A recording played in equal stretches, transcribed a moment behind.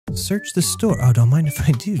Search the store. Oh, don't mind if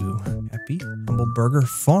I do. Happy Humble Burger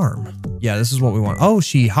Farm. Yeah, this is what we want. Oh,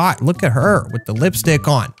 she hot. Look at her with the lipstick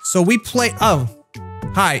on. So we played. Oh,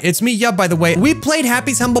 hi, it's me. Yeah, by the way, we played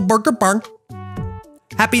Happy's Humble Burger Barn.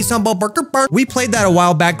 Happy's Humble Burger Barn. We played that a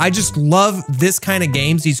while back. I just love this kind of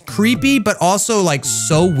games. He's creepy, but also like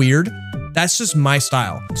so weird. That's just my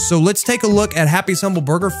style. So let's take a look at Happy's Humble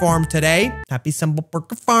Burger Farm today. Happy's Humble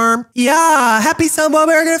Burger Farm. Yeah, Happy's Humble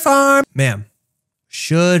Burger Farm. Man,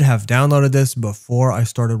 should have downloaded this before I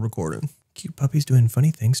started recording. Cute puppies doing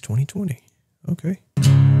funny things 2020. Okay.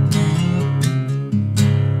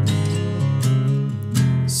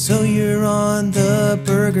 So you're on the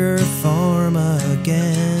burger farm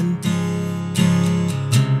again.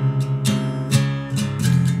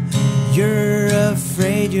 You're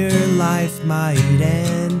afraid your life might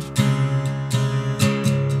end.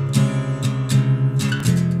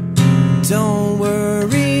 Don't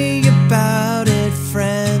worry about it,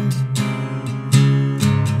 friend.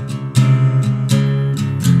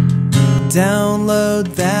 Download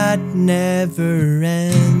that never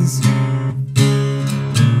ends.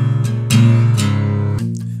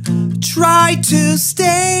 Try to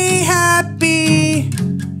stay happy,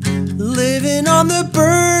 living on the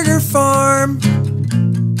burger farm.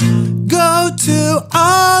 Go to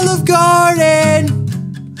Olive Garden,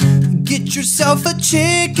 get yourself a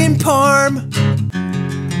chicken parm.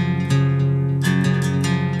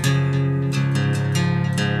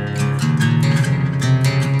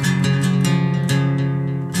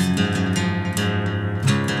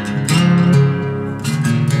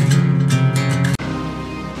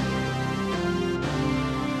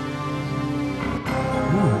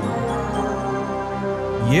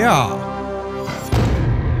 Yeah.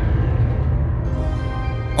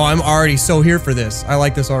 Oh, I'm already so here for this. I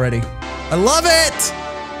like this already. I love it.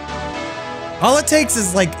 All it takes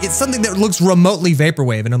is like, it's something that looks remotely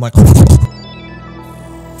vaporwave and I'm like,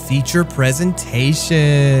 feature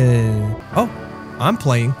presentation. Oh, I'm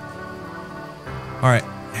playing. All right,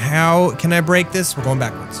 how can I break this? We're going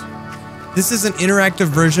backwards. This is an interactive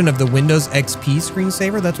version of the Windows XP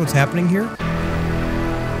screensaver. That's what's happening here.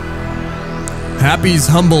 Happy's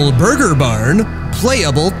Humble Burger Barn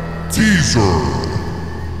playable teaser.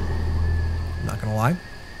 Not gonna lie,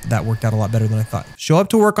 that worked out a lot better than I thought. Show up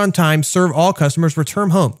to work on time, serve all customers, return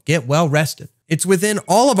home, get well rested. It's within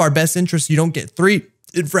all of our best interests you don't get 3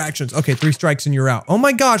 infractions. Okay, 3 strikes and you're out. Oh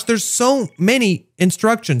my gosh, there's so many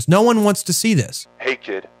instructions. No one wants to see this. Hey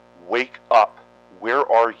kid, wake up.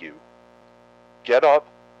 Where are you? Get up,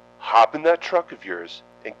 hop in that truck of yours,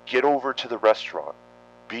 and get over to the restaurant.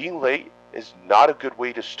 Being late is not a good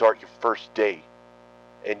way to start your first day.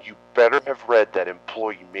 And you better have read that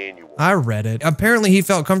employee manual. I read it. Apparently he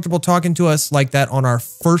felt comfortable talking to us like that on our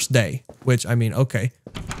first day. Which, I mean, okay.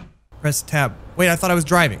 Press tab. Wait, I thought I was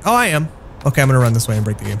driving. Oh, I am. Okay, I'm gonna run this way and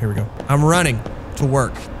break the game. Here we go. I'm running to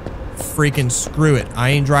work. Freaking screw it.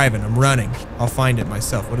 I ain't driving. I'm running. I'll find it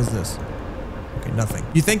myself. What is this? Okay, nothing.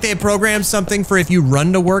 You think they programmed something for if you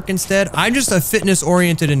run to work instead? I'm just a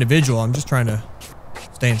fitness-oriented individual. I'm just trying to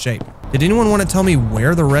stay in shape. Did anyone want to tell me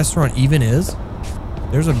where the restaurant even is?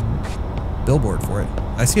 There's a billboard for it.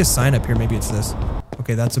 I see a sign up here. Maybe it's this.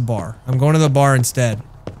 Okay, that's a bar. I'm going to the bar instead.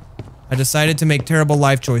 I decided to make terrible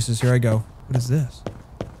life choices. Here I go. What is this?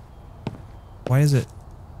 Why is it?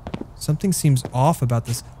 Something seems off about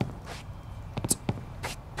this.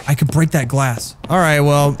 I could break that glass. All right,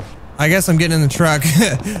 well, I guess I'm getting in the truck.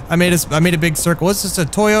 I made a big circle. What's this, a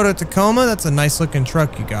Toyota Tacoma? That's a nice looking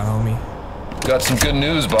truck you got, homie. Got some good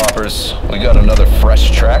news, boppers. We got another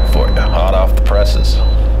fresh track for you, hot off the presses.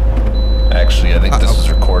 Actually, I think this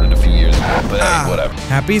was recorded a few years ago, but hey, whatever.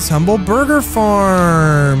 Happy's Humble Burger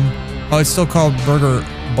Farm. Oh, it's still called Burger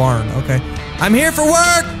Barn. Okay. I'm here for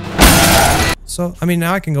work! So, I mean,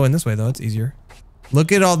 now I can go in this way, though. It's easier.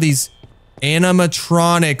 Look at all these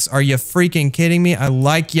animatronics. Are you freaking kidding me? I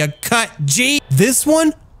like ya cut, G. This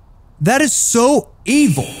one? That is so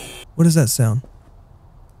evil. What does that sound?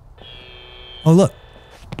 Oh, look.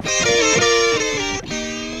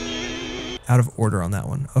 Out of order on that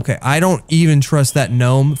one. Okay, I don't even trust that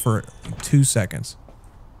gnome for 2 seconds.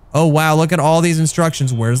 Oh, wow, look at all these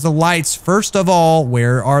instructions. Where's the lights? First of all,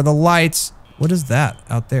 where are the lights? What is that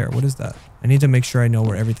out there? What is that? I need to make sure I know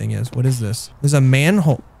where everything is. What is this? There's a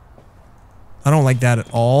manhole. I don't like that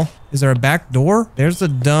at all. Is there a back door? There's the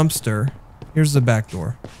dumpster. Here's the back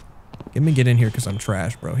door. Let me get in here because I'm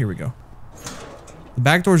trash, bro. Here we go. The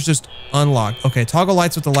back door is just unlocked. Okay, toggle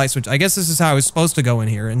lights with the light switch. I guess this is how I was supposed to go in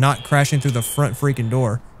here and not crashing through the front freaking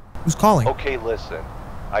door. Who's calling? Okay, listen.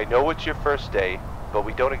 I know it's your first day, but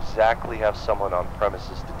we don't exactly have someone on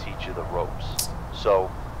premises to teach you the ropes. So,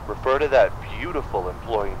 refer to that beautiful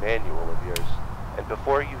employee manual of yours, and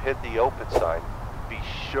before you hit the open sign, be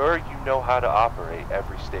sure you know how to operate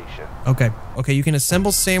every station. Okay. Okay, you can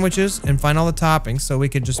assemble sandwiches and find all the toppings, so we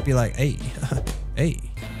could just be like, hey, hey.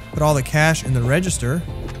 Put all the cash in the register.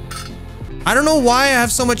 I don't know why I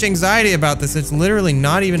have so much anxiety about this. It's literally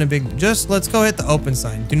not even a big... Just let's go hit the open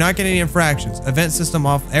sign. Do not get any infractions. Event system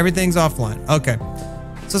off. Everything's offline. Okay.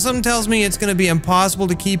 So something tells me it's going to be impossible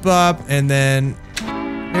to keep up. And then...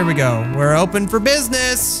 Here we go. We're open for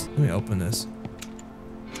business. Let me open this.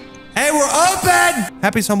 Hey, we're open!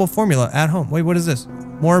 Happy's Humble Formula at home. Wait, what is this?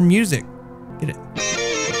 More music. Get it.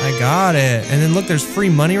 I got it. And then look, there's free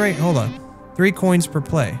money, right? Hold on. 3 coins per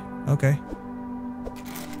play. Okay.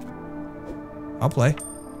 I'll play.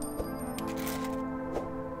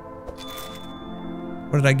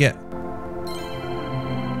 What did I get?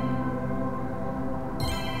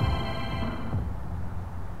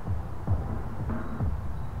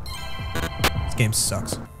 This game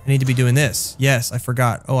sucks. I need to be doing this. Yes, I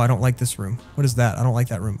forgot. Oh, I don't like this room. What is that? I don't like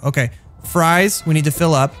that room. Okay. Fries, we need to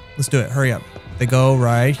fill up. Let's do it. Hurry up. They go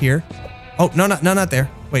right here. Oh, no, not there.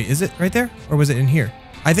 Wait, is it right there? Or was it in here?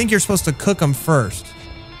 I think you're supposed to cook them first.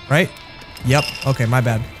 Right? Yep. Okay, my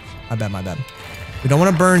bad. My bad. We don't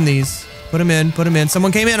want to burn these. Put them in.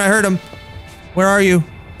 Someone came in. I heard him. Where are you?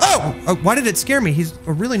 Oh, why did it scare me? He's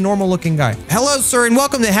a really normal looking guy. Hello, sir, and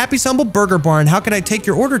welcome to Happy's Humble Burger Barn. How can I take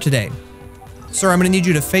your order today? Sir, I'm going to need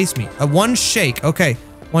you to face me. One shake. Okay.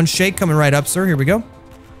 One shake coming right up, sir. Here we go.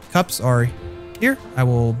 Cups are here. I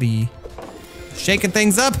will be shaking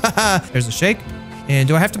things up. There's a shake. And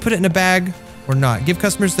do I have to put it in a bag or not? Give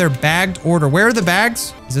customers their bagged order. Where are the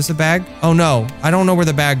bags? Is this a bag? Oh no, I don't know where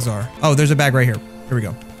the bags are. Oh, there's a bag right here. Here we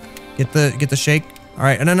go. Get the shake. All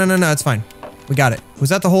right. No, it's fine. We got it. Was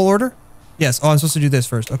that the whole order? Yes. Oh, I'm supposed to do this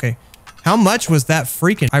first. Okay. How much was that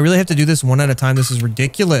freaking? I really have to do this one at a time. This is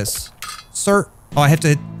ridiculous. Sir. Oh, I have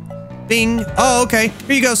to bing. Oh, okay.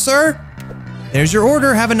 Here you go, sir. There's your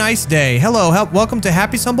order. Have a nice day. Hello, welcome to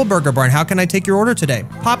Happy's Humble Burger Barn. How can I take your order today?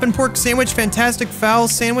 Poppin' pork sandwich, fantastic fowl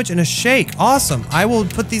sandwich, and a shake. Awesome. I will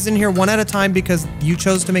put these in here one at a time because you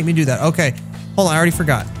chose to make me do that. Okay. Hold on, I already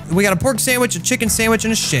forgot. We got a pork sandwich, a chicken sandwich,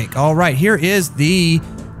 and a shake. All right, here is the...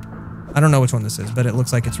 I don't know which one this is, but it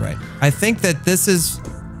looks like it's right. I think that this is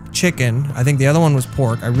chicken. I think the other one was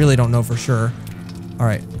pork. I really don't know for sure. All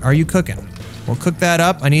right, are you cooking? We'll cook that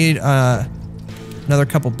up. I need... another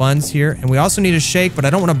couple buns here. And we also need a shake, but I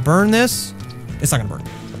don't want to burn this. It's not going to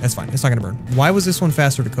burn. That's fine. It's not going to burn. Why was this one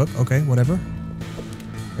faster to cook? Okay, whatever.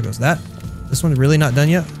 There goes that. This one's really not done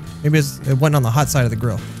yet. Maybe it went on the hot side of the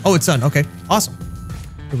grill. Oh, it's done. Okay, awesome.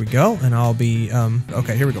 Here we go. And I'll be,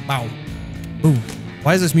 okay, here we go. Bow. Ooh.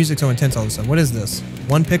 Why is this music so intense all of a sudden? What is this?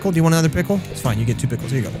 One pickle? Do you want another pickle? It's fine. You get 2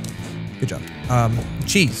 pickles. Here you go. Good job.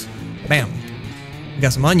 Cheese. Bam. We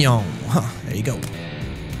got some onion. Huh, there you go.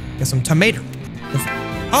 Got some tomato.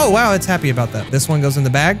 Oh, wow, it's happy about that. This one goes in the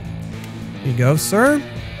bag. Here you go, sir.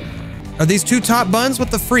 Are these 2 top buns?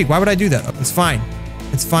 What the freak? Why would I do that? Oh, it's fine.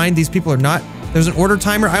 It's fine. These people are not. There's an order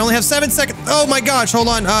timer. I only have 7 seconds. Oh my gosh, hold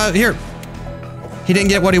on. Here. He didn't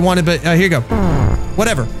get what he wanted, but here you go.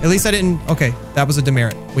 Whatever. At least I didn't. Okay, that was a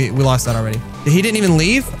demerit. We lost that already. He didn't even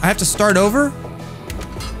leave? I have to start over?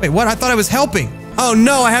 Wait, what? I thought I was helping. Oh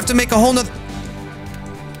no, I have to make a whole nother.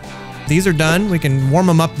 These are done. We can warm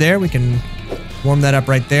them up there. We can warm that up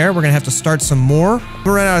right there. We're gonna have to start some more.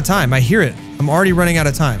 We're running out of time. I hear it. I'm already running out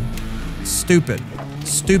of time. Stupid.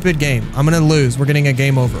 Stupid game. I'm gonna lose. We're getting a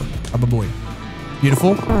game over. Oh boy.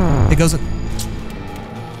 Beautiful. It goes...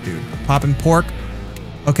 Dude. Popping pork.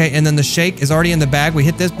 Okay, and then the shake is already in the bag. We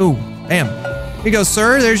hit this. Boom. Bam. Here you go,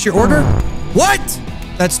 sir. There's your order. What?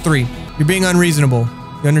 That's 3. You're being unreasonable.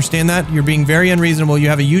 You understand that? You're being very unreasonable. You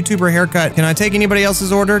have a YouTuber haircut. Can I take anybody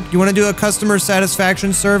else's order? Do you want to do a customer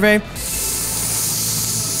satisfaction survey?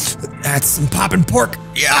 That's some poppin' pork.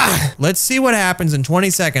 Yeah. Let's see what happens in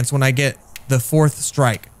 20 seconds when I get the 4th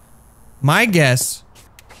strike. My guess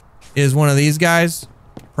is one of these guys.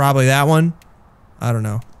 Probably that one. I don't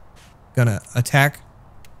know. Gonna attack.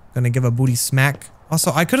 Gonna give a booty smack.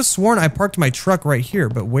 Also, I could have sworn I parked my truck right here,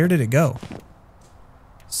 but where did it go?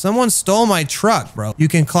 Someone stole my truck, bro. You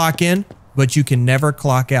can clock in, but you can never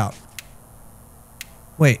clock out.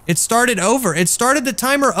 Wait, it started over. It started the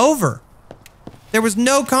timer over. There was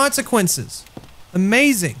no consequences.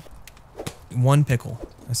 Amazing. 1 pickle.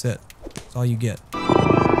 That's it. That's all you get.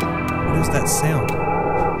 What is that sound?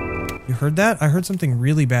 You heard that? I heard something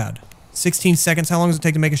really bad. 16 seconds. How long does it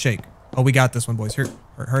take to make a shake? Oh, we got this one, boys. Here,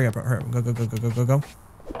 hurry up, hurry up. Go, go, go, go, go, go, go.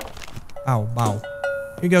 Ow, wow.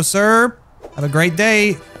 Here you go, sir. Have a great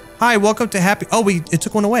day. Hi, welcome to Happy. Oh, it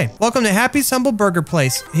took one away. Welcome to Happy's Humble Burger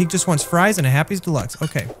Place. He just wants fries and a Happy's Deluxe.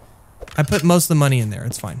 Okay. I put most of the money in there.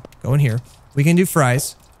 It's fine. Go in here. We can do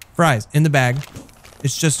fries. Fries in the bag.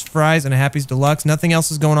 It's just fries and a Happy's Deluxe. Nothing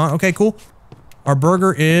else is going on. Okay, cool. Our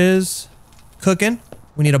burger is cooking.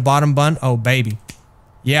 We need a bottom bun. Oh, baby.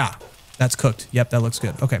 Yeah, that's cooked. Yep, that looks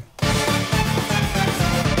good. Okay.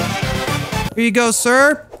 Here you go,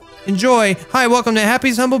 sir. Enjoy. Hi, welcome to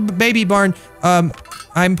Happy's Humble Baby Barn.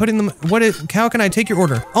 I'm putting them. How can I take your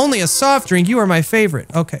order? Only a soft drink. You are my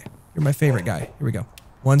favorite. Okay, you're my favorite guy. Here we go.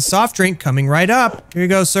 One soft drink coming right up. Here you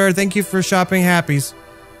go, sir. Thank you for shopping Happy's.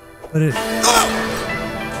 But it.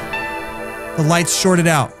 Oh! The lights shorted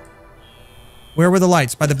out. Where were the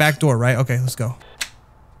lights? By the back door, right? Okay, let's go.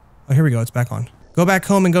 Oh, here we go. It's back on. Go back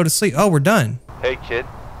home and go to sleep. Oh, we're done. Hey, kid.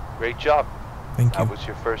 Great job. Thank you. How was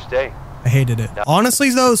your first day? I hated it. Honestly,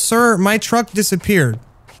 though, sir, my truck disappeared.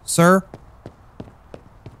 Sir,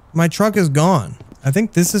 my truck is gone. I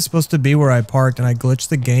think this is supposed to be where I parked, and I glitched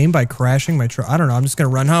the game by crashing my truck. I don't know. I'm just gonna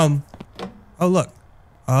run home. Oh, look.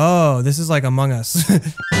 Oh, this is like Among Us.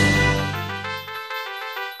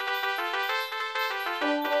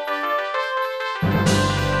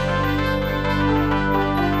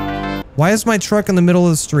 Why is my truck in the middle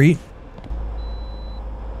of the street?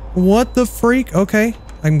 What the freak? Okay.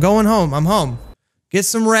 I'm going home. I'm home. Get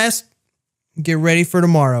some rest. Get ready for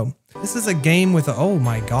tomorrow. This is a game with a... Oh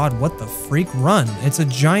my god, what the freak? Run. It's a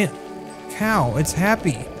giant cow. It's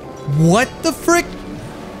happy. What the frick?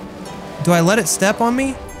 Do I let it step on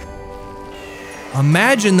me?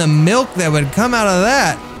 Imagine the milk that would come out of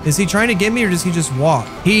that. Is he trying to get me or does he just walk?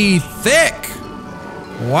 He thick.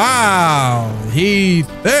 Wow. He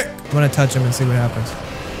thick. I'm gonna touch him and see what happens.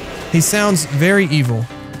 He sounds very evil.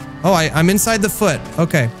 Oh, I'm inside the foot.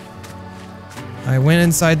 Okay. I went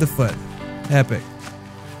inside the foot. Epic.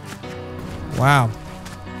 Wow.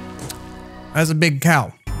 That's a big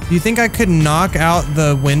cow. Do you think I could knock out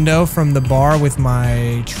the window from the bar with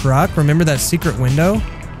my truck? Remember that secret window?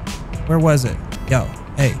 Where was it? Yo.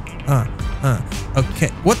 Hey. Okay.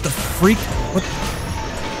 What the freak?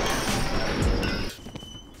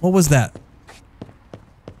 What was that?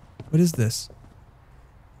 What is this?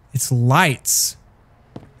 It's lights.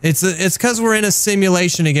 It's because we're in a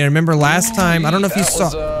simulation again. Remember last time? I don't know if you saw.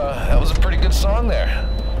 That was a pretty good song there.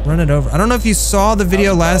 Run it over. I don't know if you saw the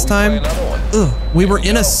video last time. Ugh, we were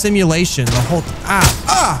in a simulation the whole.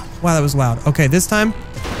 Wow, that was loud. Okay, this time.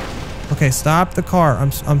 Okay, stop the car.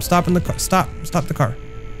 I'm stopping the car. Stop the car.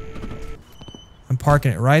 I'm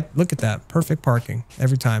parking it right. Look at that. Perfect parking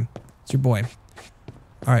every time. It's your boy.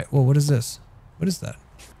 All right. Well, what is this? What is that?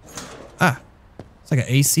 It's like an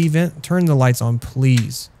AC vent. Turn the lights on,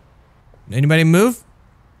 please. Anybody move?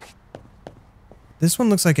 This one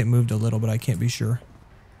looks like it moved a little, but I can't be sure.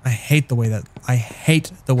 I hate the way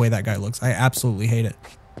that guy looks. I absolutely hate it.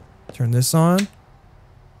 Turn this on.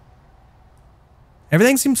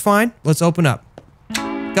 Everything seems fine. Let's open up.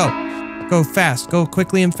 Go. Go fast. Go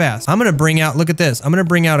quickly and fast. I'm gonna bring out, look at this. I'm gonna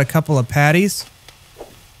bring out a couple of patties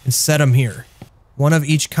and set them here. One of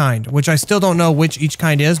each kind, which I still don't know which each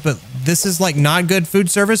kind is, but this is like not good food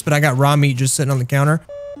service, but I got raw meat just sitting on the counter.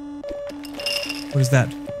 What is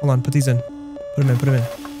that? Hold on, put these in. Put them in, put them in.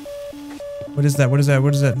 What is that? What is that?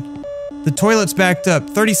 What is that? The toilet's backed up.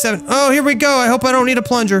 37. Oh, here we go. I hope I don't need a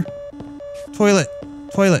plunger. Toilet.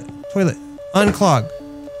 Toilet. Toilet. Unclog.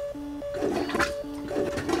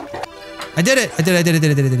 I did it. I did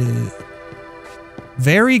it.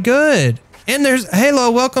 Very good. And there's,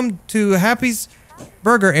 hello, welcome to Happy's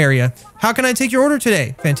Burger area. How can I take your order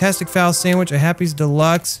today? Fantastic fowl sandwich, a Happy's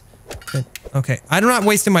Deluxe. Okay, I'm not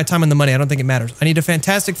wasting my time on the money. I don't think it matters. I need a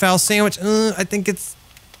fantastic fowl sandwich. I think it's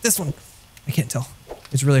this one. I can't tell.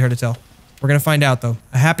 It's really hard to tell. We're gonna find out though.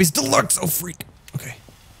 A Happy's Deluxe. Oh freak. Okay.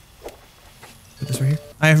 Put this right here.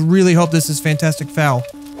 I really hope this is fantastic fowl.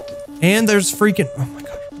 And there's freaking. Oh my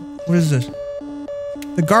god. What is this?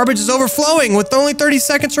 The garbage is overflowing with only 30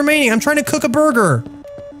 seconds remaining. I'm trying to cook a burger.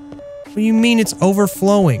 What do you mean it's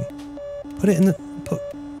overflowing? Put it in the.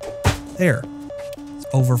 There. It's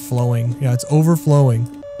overflowing. Yeah, it's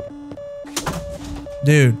overflowing.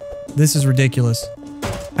 Dude, this is ridiculous.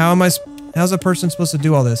 How's a person supposed to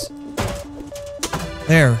do all this?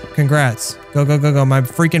 There. Congrats. Go, go, go, go. My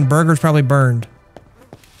freaking burger's probably burned.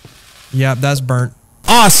 Yep, that's burnt.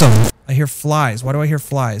 Awesome. I hear flies. Why do I hear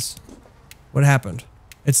flies? What happened?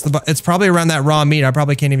 It's probably around that raw meat. I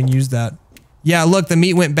probably can't even use that. Yeah, look, the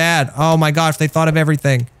meat went bad. Oh my gosh, they thought of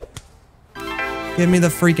everything. Give me the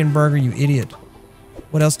freaking burger, you idiot.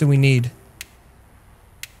 What else do we need?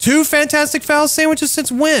 2 fantastic fowl sandwiches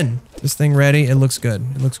since when? This thing ready? It looks good.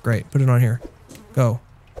 It looks great. Put it on here. Go.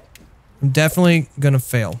 I'm definitely gonna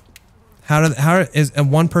fail. How is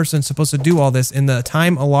one person supposed to do all this in the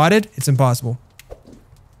time allotted? It's impossible.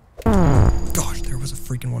 Gosh, there was a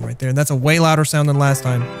freaking one right there. And that's a way louder sound than last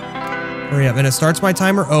time. Hurry up. And it starts my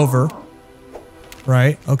timer over.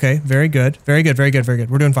 Right. Okay. Very good. Very good. Very good. Very good.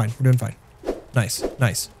 We're doing fine. We're doing fine. Nice.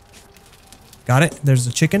 Nice. Got it. There's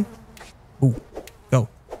a chicken. Ooh. Go.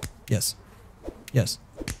 Yes. Yes.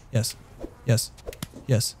 Yes. Yes.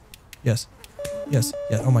 Yes. Yes. Yes.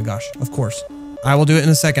 Yes. Oh my gosh. Of course. I will do it in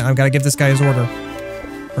a second. I've got to give this guy his order.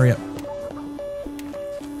 Hurry up.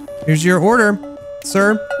 Here's your order,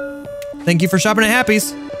 sir. Thank you for shopping at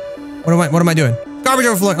Happy's. What am I doing? Garbage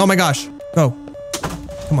overflowing. Oh my gosh. Go.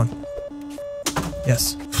 Come on.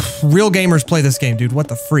 Yes. Real gamers play this game, dude. What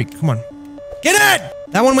the freak? Come on. Get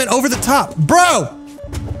in! That one went over the top. Bro!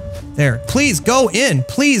 There. Please go in.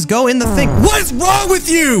 Please go in the thing. What is wrong with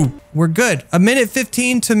you? We're good.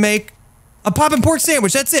 1:15 to make a poppin' pork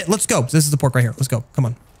sandwich. That's it. Let's go. This is the pork right here. Let's go. Come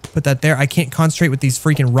on. Put that there. I can't concentrate with these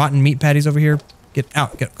freaking rotten meat patties over here. Get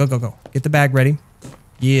out. Go, go, go. Get the bag ready.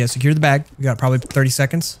 Yeah, secure the bag. We got probably 30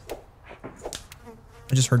 seconds.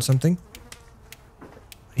 I just heard something.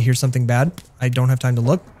 I hear something bad. I don't have time to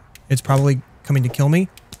look. It's probably coming to kill me.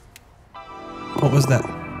 What was that?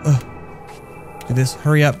 Ugh. Do this.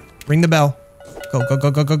 Hurry up. Ring the bell. Go, go, go,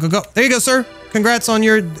 go, go, go, go. There you go, sir. Congrats on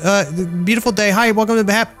your beautiful day. Hi, welcome to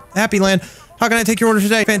the Happy Land. How can I take your order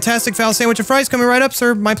today? Fantastic fowl sandwich and fries coming right up,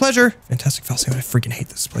 sir. My pleasure. Fantastic fowl sandwich. I freaking hate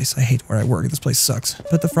this place. I hate where I work. This place sucks.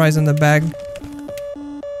 Put the fries in the bag.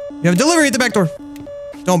 You have a delivery at the back door.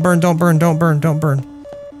 Don't burn, don't burn, don't burn, don't burn.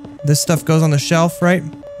 This stuff goes on the shelf, right?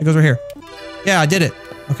 It goes right here. Yeah, I did it.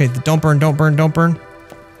 Okay, don't burn, don't burn, don't burn.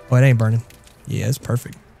 Oh, it ain't burning. Yeah, it's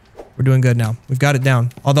perfect. We're doing good now. We've got it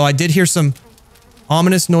down. Although I did hear some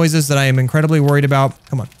ominous noises that I am incredibly worried about.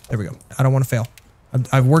 Come on. There we go. I don't want to fail.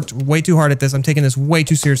 I've worked way too hard at this. I'm taking this way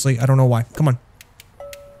too seriously. I don't know why. Come on.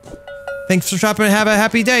 Thanks for shopping. Have a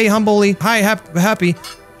happy day, humbly. Hi, happy.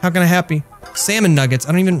 How can I happy? Salmon nuggets.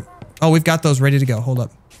 I don't even... Oh, we've got those ready to go. Hold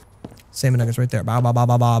up. Salmon nuggets right there. Ba ba ba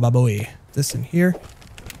ba ba ba boy. This in here.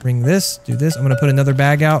 Bring this. Do this. I'm going to put another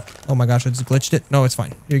bag out. Oh my gosh, I just glitched it. No, it's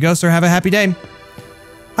fine. Here you go, sir. Have a happy day.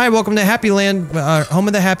 Hi, welcome to Happy Land, home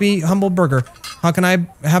of the happy, humble burger. How can I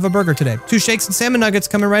have a burger today? 2 shakes and salmon nuggets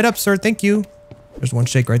coming right up, sir. Thank you. There's 1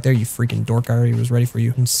 shake right there, you freaking dork. I already was ready for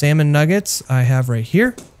you. And salmon nuggets I have right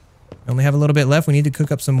here. I only have a little bit left. We need to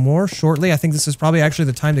cook up some more shortly. I think this is probably actually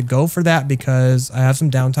the time to go for that because I have some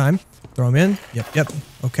downtime. Throw them in. Yep, yep.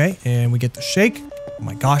 Okay, and we get the shake. Oh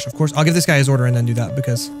my gosh, of course. I'll give this guy his order and then do that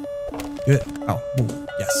because... Do it. Oh, ooh,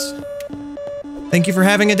 yes. Thank you for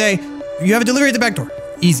having a day. You have a delivery at the back door.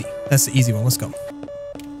 Easy. That's the easy one. Let's go.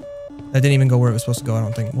 That didn't even go where it was supposed to go, I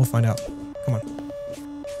don't think. We'll find out. Come on.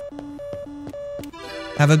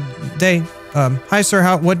 Have a day. Hi,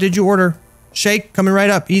 sir. What did you order? Shake coming right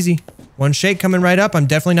up. Easy. 1 shake coming right up. I'm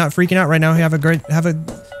definitely not freaking out right now.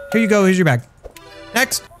 Here you go. Here's your bag.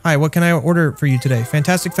 Next. Hi, what can I order for you today?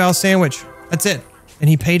 Fantastic fowl sandwich. That's it. And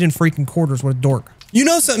he paid in freaking quarters. What a dork. You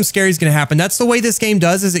know something scary is going to happen. That's the way this game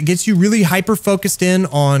does, is it gets you really hyper-focused in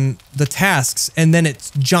on the tasks, and then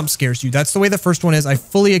it jump scares you. That's the way the first one is. I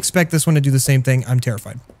fully expect this one to do the same thing. I'm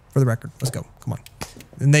terrified. For the record. Let's go. Come on.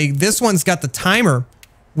 And this one's got the timer,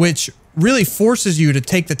 which really forces you to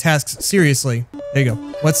take the tasks seriously. There you go.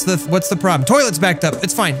 What's the problem? Toilet's backed up.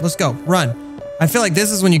 It's fine. Let's go. Run. I feel like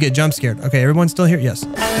this is when you get jump scared. Okay, everyone's still here? Yes.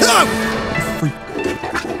 No! Freak.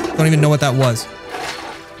 Don't even know what that was.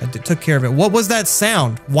 I took care of it. What was that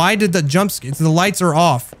sound? Why did the jump scare? The lights are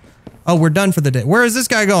off. Oh, we're done for the day. Where is this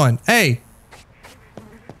guy going? Hey.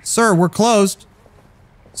 Sir, we're closed.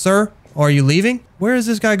 Sir, are you leaving? Where is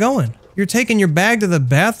this guy going? You're taking your bag to the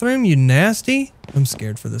bathroom, you nasty? I'm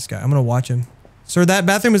scared for this guy. I'm gonna watch him. Sir, that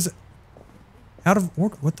bathroom is out of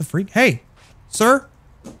order. What the freak? Hey, sir.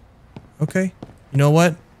 Okay. You know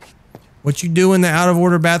what? What you do in the out of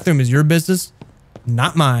order bathroom is your business.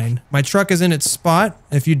 Not mine. My truck is in its spot.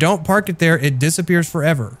 If you don't park it there, it disappears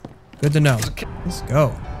forever. Good to know. Let's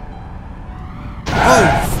go.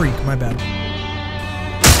 Oh, freak. My bad.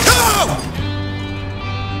 Oh!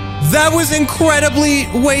 That was incredibly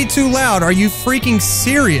way too loud. Are you freaking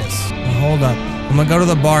serious? Hold up. I'm gonna go to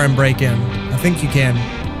the bar and break in. I think you can.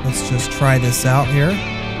 Let's just try this out here.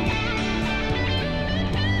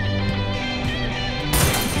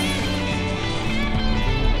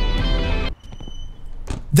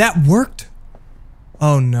 That worked?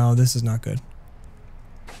 Oh no, this is not good.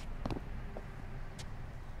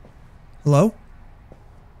 Hello?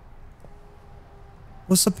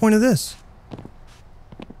 What's the point of this?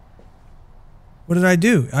 What did I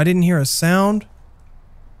do? I didn't hear a sound.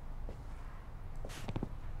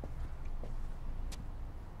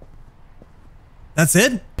 That's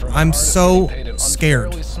it? I'm so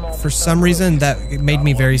scared. For some reason, that made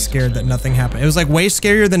me very scared that nothing happened. It was like way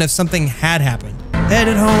scarier than if something had happened.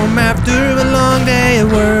 Headed home after a long day at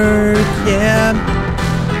work, yeah.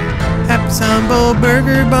 Happy's Humble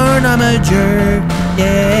Burger Barn, I'm a jerk,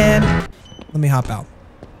 yeah. Let me hop out.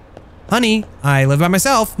 Honey, I live by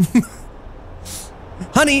myself.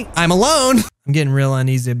 Honey, I'm alone. I'm getting real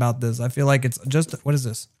uneasy about this. I feel like it's just, what is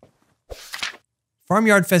this?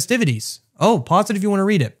 Farmyard festivities. Oh, pause it if you want to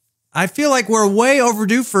read it. I feel like we're way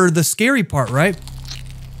overdue for the scary part, right?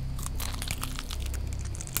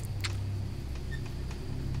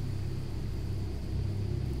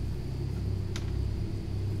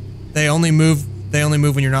 They only move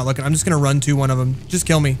when you're not looking. I'm just gonna run to one of them. Just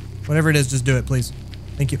kill me. Whatever it is, just do it, please.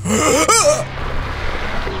 Thank you.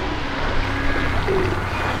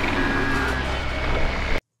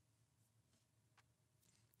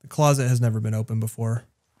 The closet has never been opened before.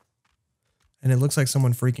 And it looks like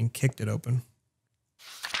someone freaking kicked it open.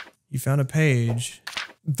 You found a page.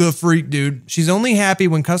 The freak, dude. She's only happy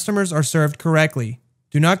when customers are served correctly.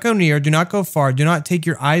 Do not go near, do not go far, do not take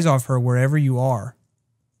your eyes off her wherever you are.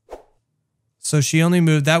 So she only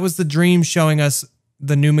moved. That was the dream showing us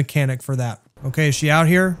the new mechanic for that. Okay, is she out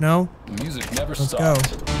here? No? The music never Let's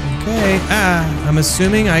stopped. go. Okay, I'm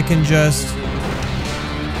assuming I can just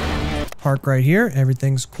park right here.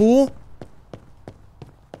 Everything's cool.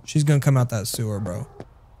 She's gonna come out that sewer, bro.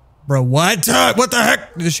 Bro, what? What the heck?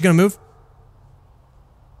 Is she gonna move?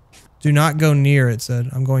 Do not go near, it said.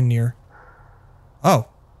 I'm going near. Oh.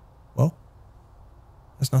 Well.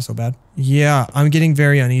 That's not so bad. Yeah, I'm getting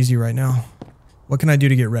very uneasy right now. What can I do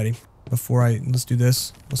to get ready? Before let's do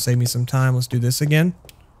this. It'll save me some time. Let's do this again.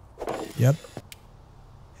 Yep.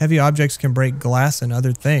 Heavy objects can break glass and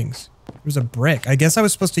other things. There's a brick. I guess I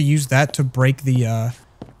was supposed to use that to break the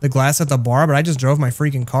glass at the bar, but I just drove my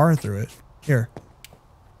freaking car through it. Here.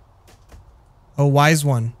 Oh, wise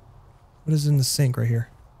one. What is in the sink right here?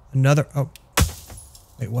 Another, oh.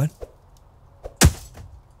 Wait, what?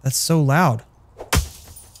 That's so loud.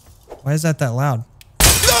 Why is that loud?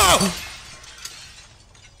 No!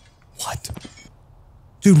 What?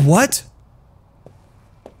 Dude, what?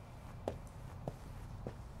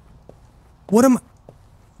 What am I?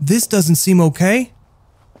 This doesn't seem okay.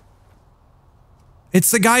 It's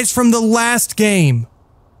the guys from the last game.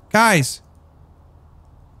 Guys.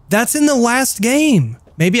 That's in the last game.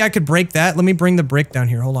 Maybe I could break that. Let me bring the brick down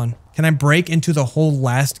here. Hold on. Can I break into the whole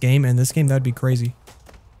last game in this game? That'd be crazy.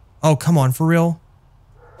 Oh, come on. For real?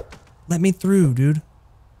 Let me through, dude.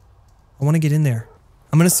 I want to get in there.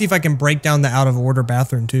 I'm going to see if I can break down the out of order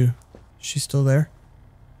bathroom too. Is she still there?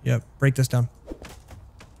 Yep. Break this down.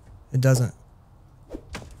 It doesn't.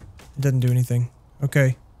 It doesn't do anything.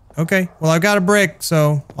 Okay. Okay. Well, I've got a brick,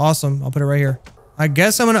 so awesome. I'll put it right here. I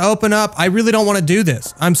guess I'm going to open up. I really don't want to do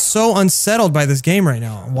this. I'm so unsettled by this game right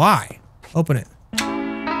now. Why? Open it.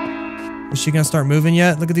 Is she going to start moving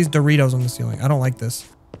yet? Look at these Doritos on the ceiling. I don't like this.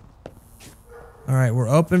 All right. We're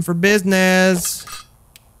open for business.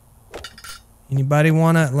 Anybody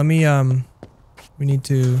want to? Let me, we need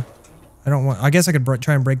to, I guess I could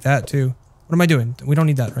try and break that too. What am I doing? We don't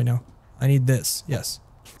need that right now. I need this. Yes.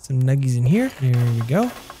 Some nuggies in here. Here we go.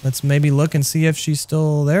 Let's maybe look and see if she's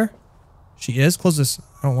still there. She is. Close this.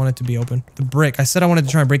 I don't want it to be open. The brick. I said I wanted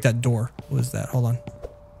to try and break that door. What is that? Hold on.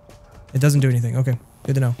 It doesn't do anything. Okay.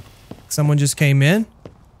 Good to know. Someone just came in.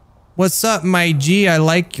 What's up, my G? I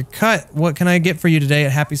like your cut. What can I get for you today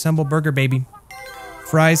at Happy's Humble Burger, baby?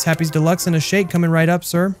 Fries, Happy's Deluxe, and a shake coming right up,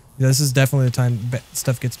 sir. Yeah, this is definitely the time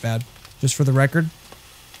stuff gets bad. Just for the record,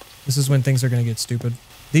 this is when things are going to get stupid.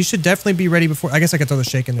 These should definitely be ready before. I guess I could throw the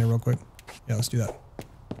shake in there real quick. Yeah, let's do that.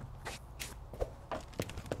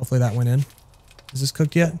 Hopefully that went in. Is this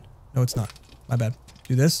cooked yet? No, it's not. My bad.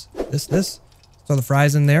 Do this, this. Throw the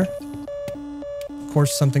fries in there. Of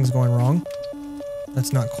course, something's going wrong.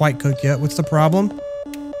 That's not quite cooked yet. What's the problem?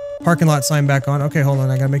 Parking lot sign back on. Okay, hold on.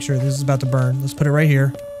 I gotta make sure this is about to burn. Let's put it right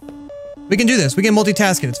here. We can do this. We can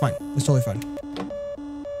multitask it. It's fine. It's totally fine.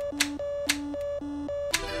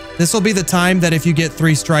 This will be the time that if you get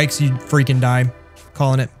 3 strikes, you freaking die.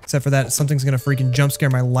 Calling it. Except for that, something's gonna freaking jump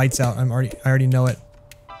scare my lights out. I already know it.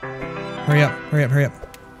 Hurry up. Hurry up. Hurry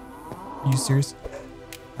up. Are you serious?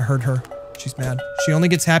 I heard her. She's mad. She only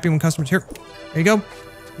gets happy when customers here. There you go.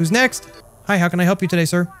 Who's next? Hi, how can I help you today,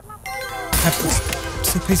 sir?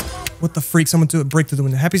 What the freak? Someone threw a break through the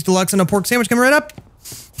window. Happy's Deluxe and a pork sandwich coming right up.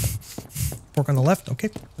 Pork on the left. Okay.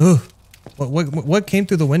 Ugh. What came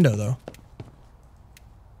through the window though?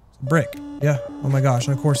 It's a brick. Yeah. Oh my gosh.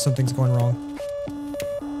 And of course something's going wrong.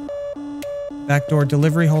 Backdoor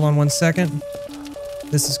delivery. Hold on 1 second.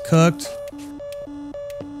 This is cooked.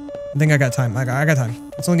 I think I got time. I got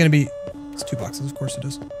time. It's only gonna be, it's 2 boxes. Of course it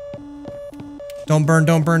is. Don't burn,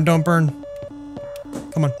 don't burn, don't burn.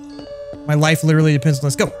 Come on. My life literally depends on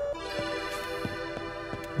this. Go.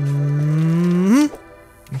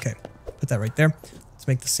 Okay. Put that right there. Let's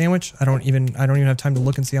make the sandwich. I don't even have time to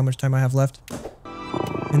look and see how much time I have left.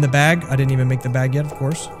 In the bag. I didn't even make the bag yet, of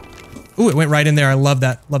course. Ooh, it went right in there. I love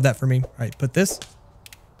that. Love that for me. All right, put this.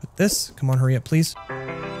 Put this. Come on, hurry up, please.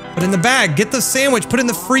 Put it in the bag. Get the sandwich. Put it in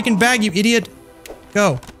the freaking bag, you idiot.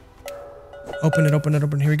 Go. Open it, open it,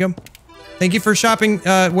 open it. Here we go. Thank you for shopping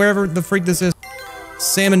wherever the freak this is.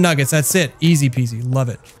 Salmon nuggets. That's it. Easy peasy. Love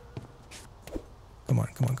it. Come on,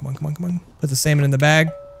 come on, come on, come on, come on. Put the salmon in the bag.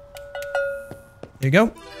 There you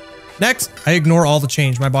go. Next. I ignore all the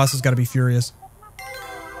change. My boss has got to be furious.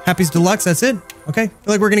 Happy's Deluxe. That's it. Okay. I feel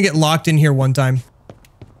like we're going to get locked in here one time.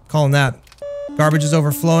 Calling that. Garbage is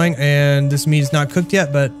overflowing and this meat is not cooked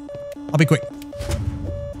yet, but I'll be quick.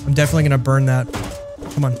 I'm definitely going to burn that.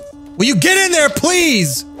 Come on. Will you get in there,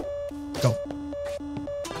 please? Go.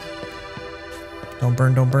 Don't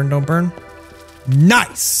burn, don't burn, don't burn.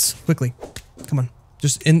 Nice. Quickly. Come on.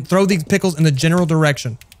 Just throw these pickles in the general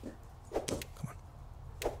direction. Come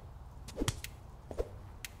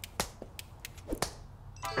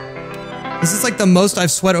on. This is like the most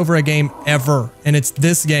I've sweat over a game ever, and it's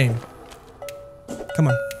this game. Come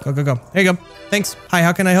on. Go, go, go. There you go. Thanks. Hi,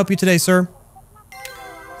 how can I help you today, sir?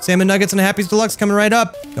 Salmon nuggets and a Happy's Deluxe coming right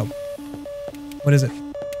up. Go. What is it?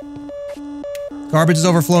 Garbage is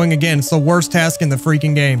overflowing again. It's the worst task in the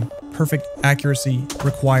freaking game. Perfect accuracy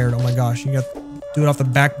required. Oh my gosh. You got to do it off the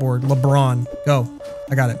backboard. LeBron. Go.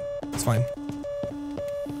 I got it. It's fine.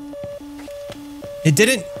 It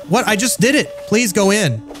didn't. What? I just did it. Please go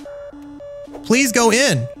in. Please go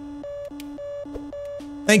in.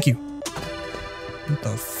 Thank you. What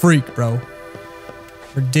the freak, bro?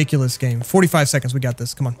 Ridiculous game. 45 seconds. We got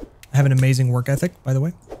this. Come on. I have an amazing work ethic, by the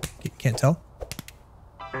way. Can't tell.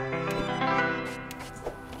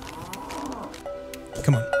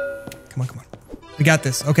 Come on. Come on, come on. We got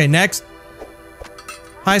this. Okay, next.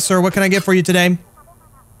 Hi, sir. What can I get for you today?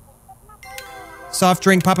 Soft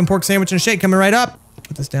drink, poppin' pork sandwich, and a shake coming right up.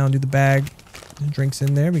 Put this down, do the bag. The drinks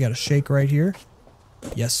in there. We got a shake right here.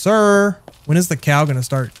 Yes, sir. When is the cow gonna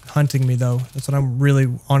start hunting me, though? That's what I'm really,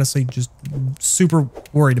 honestly, just super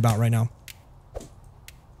worried about right now.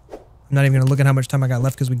 I'm not even gonna look at how much time I got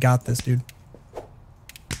left because we got this, dude.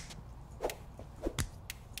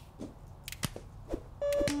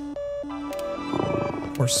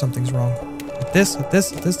 Of course, something's wrong. With this, with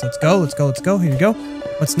this, with this. Let's go, let's go, let's go. Here you go.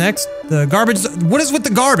 What's next? The garbage. What is with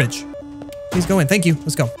the garbage? Please go in. Thank you.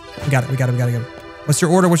 Let's go. We got it. We got it. We got it. What's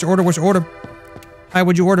your order? What's your order? What's your order? Hi,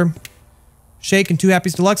 what'd you order? Shake and 2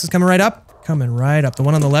 Happy's Deluxe is coming right up. Coming right up. The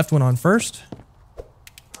one on the left went on first.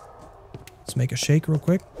 Let's make a shake real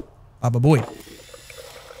quick. Baba boy.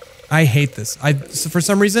 I hate this. For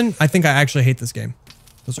some reason, I think I actually hate this game.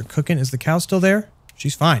 Those are cooking. Is the cow still there?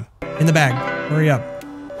 She's fine. In the bag. Hurry up.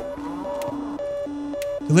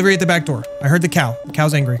 Delivery at the back door. I heard the cow. The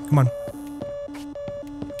cow's angry. Come on.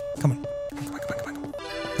 Come on. Come on, come on, come on, come on.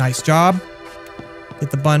 Nice job.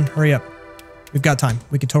 Get the bun. Hurry up. We've got time.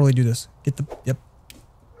 We can totally do this. Get the... Yep.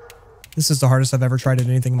 This is the hardest I've ever tried at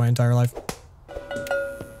anything in my entire life.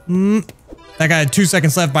 That guy had 2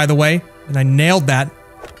 seconds left, by the way. And I nailed that.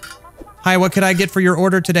 Hi, what could I get for your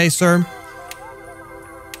order today, sir?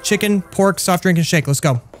 Chicken, pork, soft drink, and shake. Let's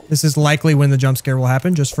go. This is likely when the jump scare will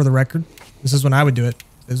happen, just for the record. This is when I would do it.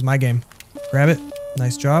 This is my game. Grab it.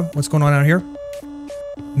 Nice job. What's going on out here?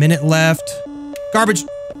 Minute left. Garbage.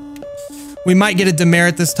 We might get a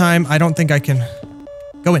demerit this time. I don't think I can.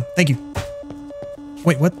 Go in. Thank you.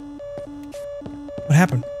 Wait, what? What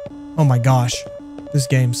happened? Oh my gosh. This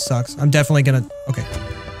game sucks. I'm definitely gonna... Okay.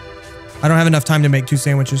 I don't have enough time to make 2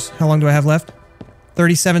 sandwiches. How long do I have left?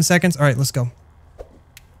 37 seconds? Alright, let's go.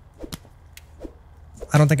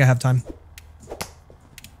 I don't think I have time.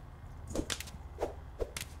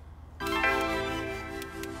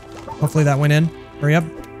 Hopefully that went in. Hurry up.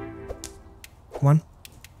 Come on.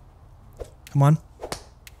 Come on.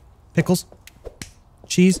 Pickles.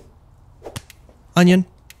 Cheese. Onion.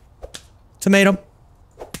 Tomato.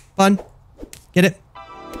 Bun. Get it.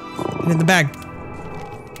 Get it in the bag.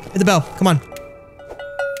 Hit the bell. Come on.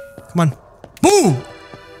 Come on. Boom!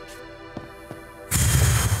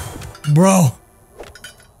 Bro.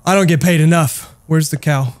 I don't get paid enough. Where's the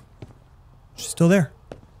cow? She's still there.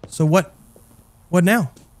 So what? What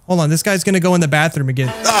now? Hold on. This guy's gonna go in the bathroom again.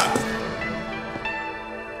 Ah!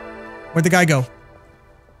 Where'd the guy go?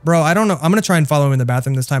 Bro, I don't know. I'm gonna try and follow him in the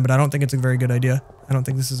bathroom this time, but I don't think it's a very good idea. I don't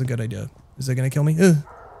think this is a good idea. Is it gonna kill me? Ugh.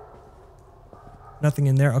 Nothing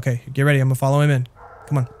in there. Okay, get ready. I'm gonna follow him in.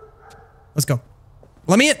 Come on. Let's go.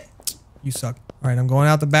 Let me in. You suck. All right, I'm going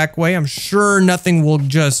out the back way. I'm sure nothing will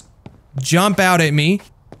just jump out at me,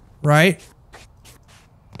 right?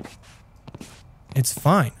 It's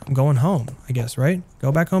fine. I'm going home, I guess, right?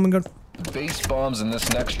 Go back home and go. Base bombs in this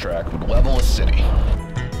next track would level a city.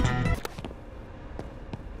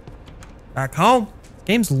 Back home.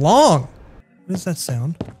 Game's long. What does that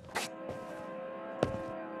sound?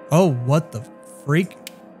 Oh, what the freak?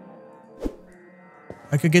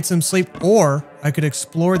 I could get some sleep, or I could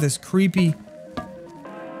explore this creepy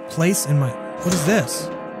place in my... What is this?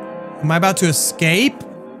 Am I about to escape?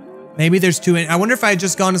 Maybe there's two... I wonder if I had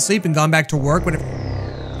just gone to sleep and gone back to work. But if...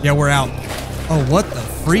 Yeah, we're out. Oh, what the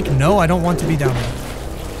freak? No, I don't want to be down there.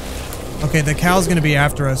 Okay, the cow's gonna be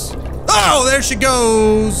after us. Oh, there she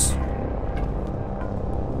goes!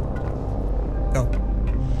 Go.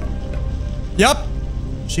 Yup.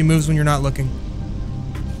 She moves when you're not looking.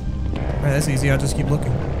 Alright, that's easy. I'll just keep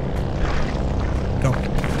looking. Go.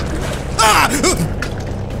 Ah!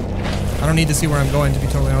 I don't need to see where I'm going, to be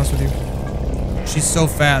totally honest with you. She's so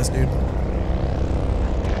fast, dude.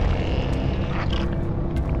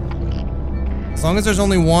 As long as there's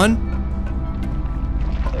only one.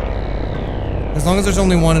 As long as there's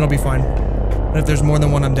only one, it'll be fine. But if there's more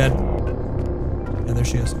than one, I'm dead. Yeah, there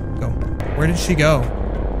she is. Go. Where did she go?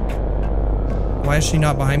 Why is she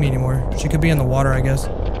not behind me anymore? She could be in the water, I guess.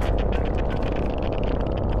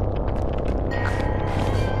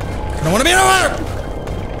 I don't want to be in the water!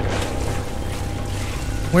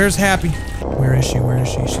 Where's Happy? Where is she? Where is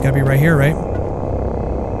she? She's gotta be right here, right?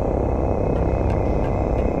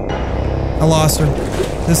 I lost her.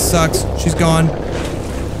 This sucks. She's gone.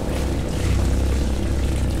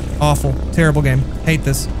 Awful. Terrible game. Hate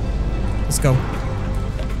this. Let's go.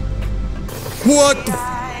 What the f-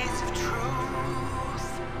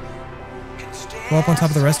 Go up on top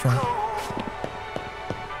of the restaurant.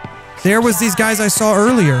 There was these guys I saw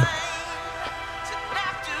earlier.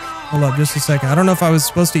 Hold up just a second. I don't know if I was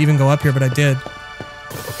supposed to even go up here, but I did.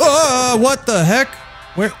 What the heck?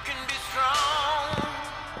 Where?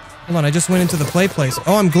 Hold on, I just went into the play place.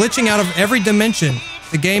 Oh, I'm glitching out of every dimension.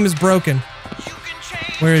 The game is broken.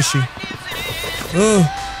 Where is she? Oh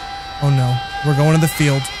no. We're going to the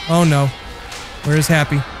field. Oh no. Where is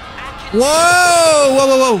Happy? Whoa! Whoa,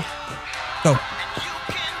 whoa, whoa! Go.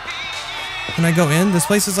 Can I go in? This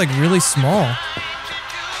place is like really small.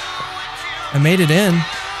 I made it in.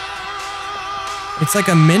 It's like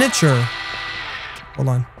a miniature. Hold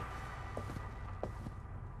on.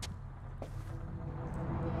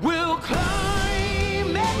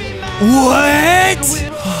 What?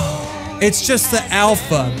 It's just the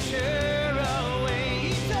alpha.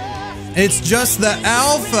 It's just the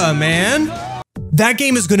alpha, man. That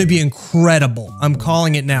game is going to be incredible. I'm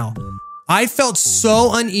calling it now. I felt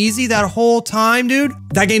so uneasy that whole time, dude.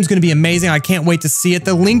 That game's gonna be amazing. I can't wait to see it.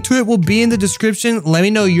 The link to it will be in the description. Let me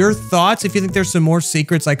know your thoughts if you think there's some more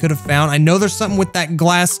secrets I could have found. I know there's something with that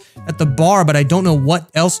glass at the bar, but I don't know what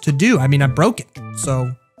else to do. I mean, I broke it,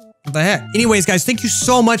 so what the heck? Anyways, guys, thank you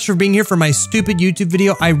so much for being here for my stupid YouTube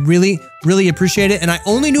video. I really, really appreciate it. And I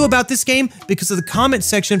only knew about this game because of the comment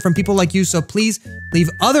section from people like you. So please leave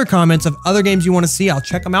other comments of other games you want to see. I'll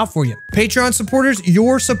check them out for you. Patreon supporters,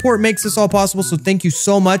 your support makes this all possible. So thank you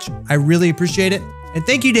so much. I really appreciate it. And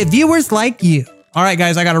thank you to viewers like you. All right,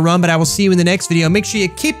 guys, I got to run, but I will see you in the next video. Make sure you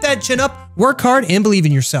keep that chin up, work hard, and believe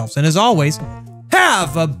in yourselves. And as always,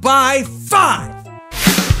 have a bye 5.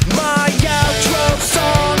 My outro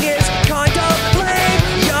song is kind of lame.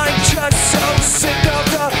 I'm just so sick of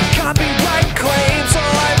the copyright claims. So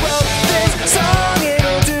I wrote this song,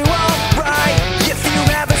 it'll do alright. If you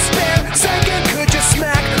have a spare second, could you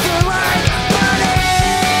smack the like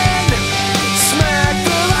button? Smack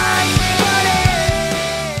the like button.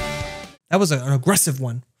 That was an aggressive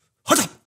one.